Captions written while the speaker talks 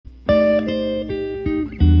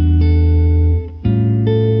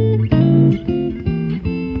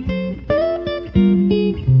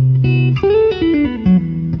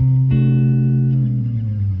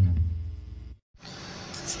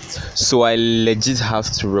So I legit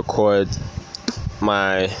have to record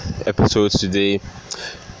my episode today,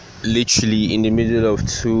 literally in the middle of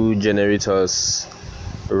two generators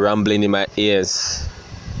rambling in my ears.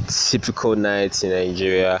 Typical night in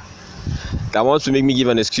Nigeria. That wants to make me give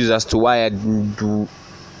an excuse as to why I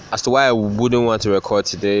wouldn't want to record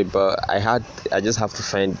today, but I just have to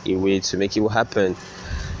find a way to make it happen.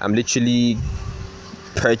 I'm literally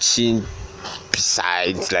perching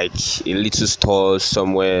beside like a little store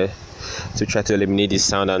somewhere to try to eliminate the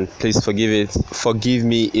sound, and please forgive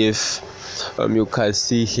me if you can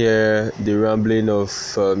see here the rambling of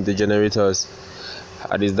the generators.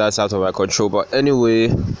 At least that's out of my control, but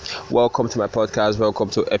anyway, welcome to my podcast. Welcome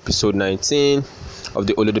to episode 19 of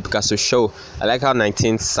the Olodo Picasso show. I like how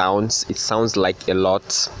 19 sounds. It sounds like a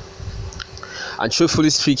lot. And truthfully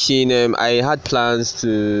speaking, I had plans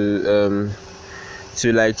to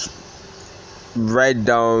like write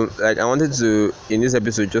down, like I wanted to in this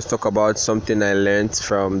episode just talk about something I learned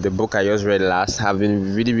from the book I just read last. I've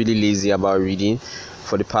been really lazy about reading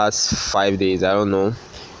for the past 5 days. I don't know,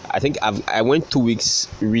 I think I went 2 weeks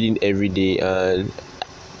reading every day, and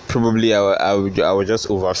probably I was just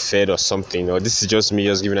overfed or something, or this is just me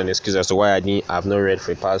just giving an excuse as to why I've not read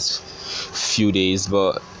for the past few days.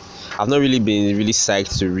 But I've not really been really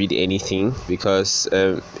psyched to read anything because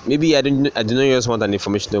maybe I do not just want an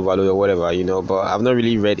information overload or whatever, but I've not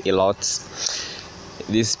really read a lot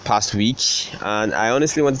this past week, and I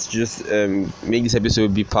honestly wanted to just make this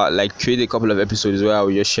episode be create a couple of episodes where I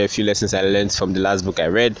will just share a few lessons I learned from the last book I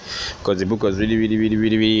read, because the book was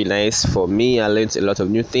really nice for me. I learned a lot of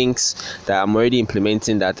new things that I'm already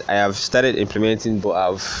implementing, that I have started implementing, but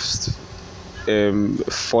I've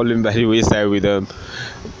fallen by the wayside with them,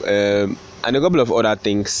 and a couple of other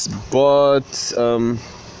things. But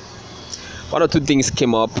one or two things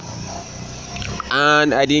came up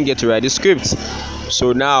and I didn't get to write the script.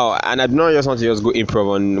 So now, and I do not just want to just go improv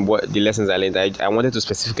on what the lessons I learned. I wanted to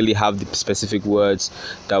specifically have the specific words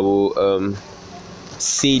that will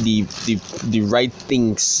say the right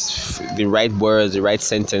things, the right words, the right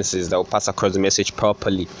sentences that will pass across the message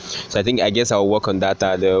properly. So I guess I'll work on that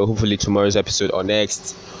at hopefully tomorrow's episode or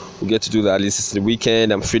next. We'll get to do that. This is the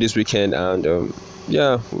weekend. I'm free this weekend, and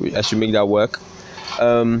I should make that work.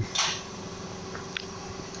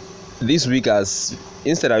 This week,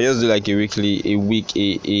 instead I just do like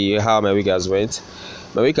how my week has went.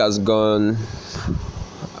 My week has gone.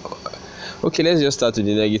 Okay, let's just start with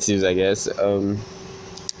the negatives, I guess.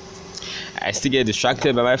 I still get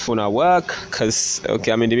distracted by my phone at work because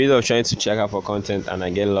I'm in the middle of trying to check out for content, and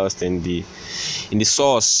I get lost in the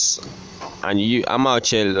sauce. And I'm out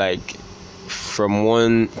here like from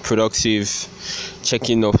one productive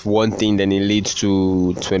checking of one thing, then it leads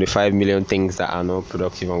to 25 million things that are not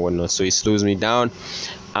productive and whatnot. So it slows me down.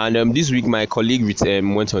 And this week my colleague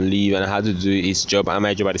went on leave, and I had to do his job and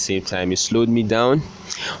my job at the same time. It slowed me down,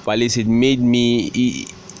 but at least it made me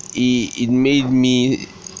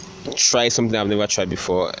try something I've never tried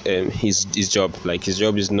before. His job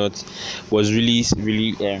was really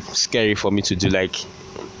scary for me to do, like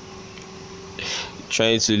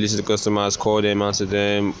trying to listen to customers, call them, answer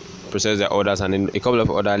them, process their orders, and then a couple of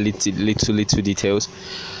other little details.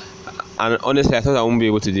 And honestly, I thought I wouldn't be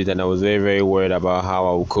able to do it, and I was very worried about how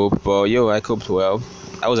I would cope. But I coped well.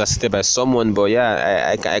 I was assisted by someone, but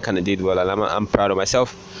I kind of did well, and I'm proud of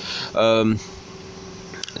myself.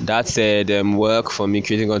 That said, work for me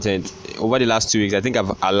creating content over the last 2 weeks, I think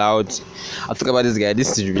I'll talk about this guy.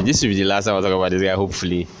 This will be the last time I'll talk about this guy,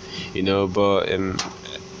 hopefully, but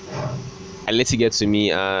I let it get to me,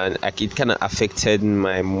 and it kind of affected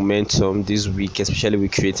my momentum this week, especially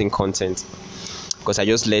with creating content, because I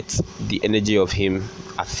just let the energy of him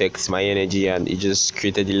affect my energy, and it just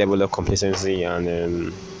created the level of complacency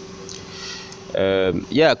and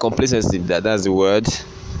complacency. That's the word.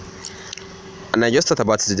 And I just thought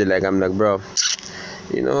about it today, I'm like, bro,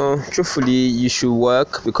 truthfully, you should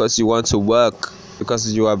work because you want to work,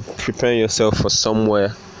 because you are preparing yourself for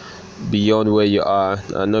somewhere beyond where you are,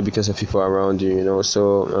 and not because of people around you.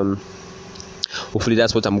 So hopefully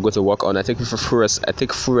that's what I'm going to work on. I take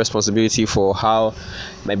full responsibility for how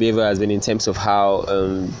my behavior has been in terms of how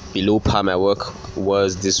below par my work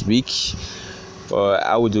was this week, but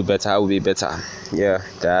I will do better. I will be better.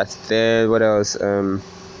 Then what else?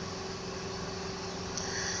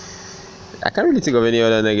 I can't really think of any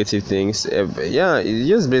other negative things. It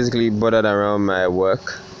just basically bothered around my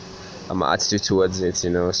work and my attitude towards it,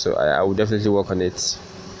 so I will definitely work on it.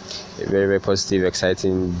 A very positive,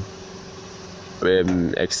 exciting,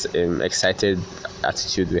 excited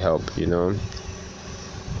attitude will help,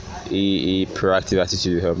 a proactive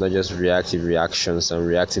attitude will help, not just reactive reactions and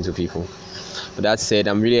reacting to people. that said,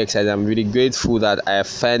 I'm really excited. I'm really grateful that I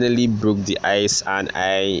finally broke the ice and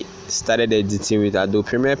I started editing with Adobe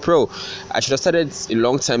Premiere Pro. I should have started a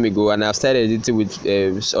long time ago, and I've started editing with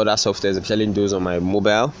other softwares, especially those on my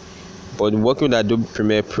mobile. But working with Adobe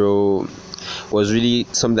Premiere Pro was really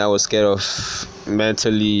something I was scared of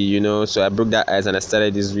mentally, so I broke that ice and I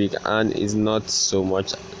started this week, and it's not so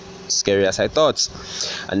much scary as I thought.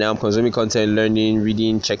 And now I'm consuming content, learning,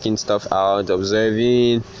 reading, checking stuff out,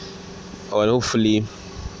 observing, and hopefully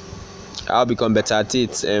I'll become better at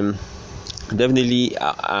it. Definitely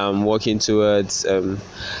I'm working towards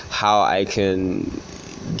how I can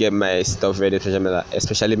get my stuff ready,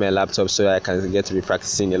 especially my laptop, so I can get to be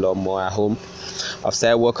practicing a lot more at home. I've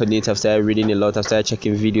started working on it. I've started reading a lot. I've started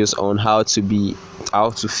checking videos on how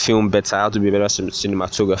to film better, how to be a better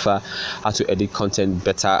cinematographer, how to edit content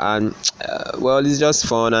better, and it's just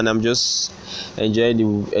fun, and I'm just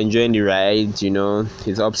enjoying the ride.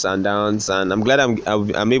 Its ups and downs, and I'm glad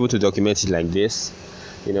I'm able to document it like this.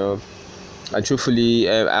 And truthfully,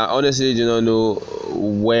 I honestly do not know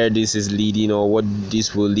where this is leading or what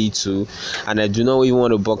this will lead to, and I do not even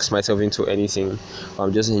want to box myself into anything.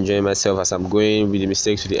 I'm just enjoying myself as I'm going, with the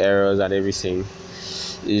mistakes, with the errors and everything.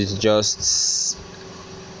 It's just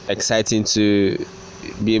exciting to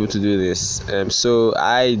be able to do this. So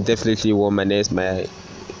I definitely want my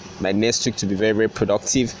next week to be very, very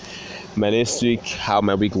productive. My next week, how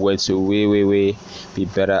my week went to way be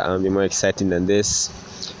better and be more exciting than this.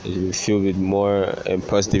 It will be filled with more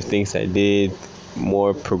positive things I did,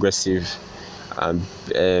 more progressive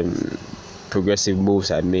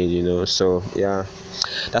moves I made. So yeah,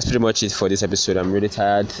 that's pretty much it for this episode. I'm really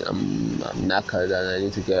tired. I'm knackered, and I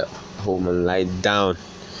need to get home and lie down.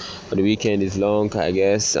 But the weekend is long, I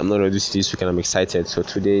guess. I'm not gonna do this weekend. I'm excited. So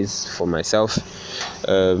 2 days for myself.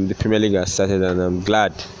 The Premier League has started, and I'm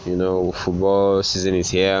glad. Football season is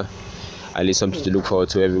here. At least something to look forward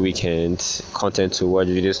to every weekend, content to watch,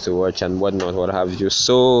 videos to watch, and whatnot, what have you.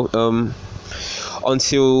 So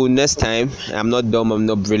until next time, I'm not dumb, I'm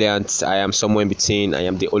not brilliant, I am somewhere in between. I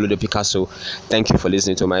am the Olodo Picasso. Thank you for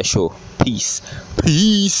listening to my show. Peace.